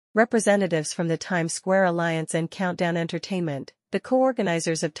Representatives from the Times Square Alliance and Countdown Entertainment, the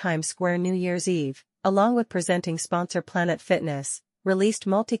co-organizers of Times Square New Year's Eve, along with presenting sponsor Planet Fitness, released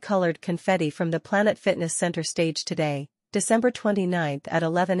multicolored confetti from the Planet Fitness Center stage today, December 29 at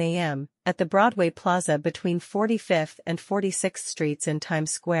 11 a.m., at the Broadway Plaza between 45th and 46th Streets in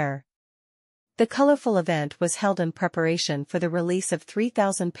Times Square. The colorful event was held in preparation for the release of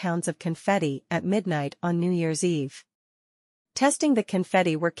 3,000 pounds of confetti at midnight on New Year's Eve. Testing the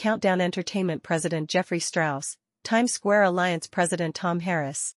confetti were Countdown Entertainment President Jeffrey Strauss, Times Square Alliance President Tom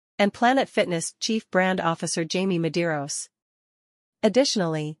Harris, and Planet Fitness Chief Brand Officer Jamie Medeiros.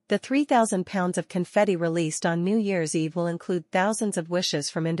 Additionally, the 3,000 pounds of confetti released on New Year's Eve will include thousands of wishes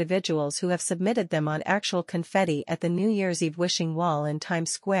from individuals who have submitted them on actual confetti at the New Year's Eve wishing wall in Times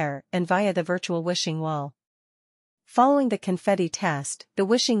Square and via the virtual wishing wall. Following the confetti test, the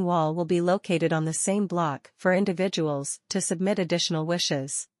wishing wall will be located on the same block for individuals to submit additional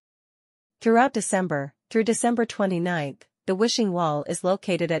wishes. Throughout December, through December 29, the wishing wall is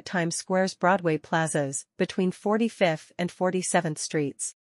located at Times Square's Broadway plazas between 45th and 47th Streets.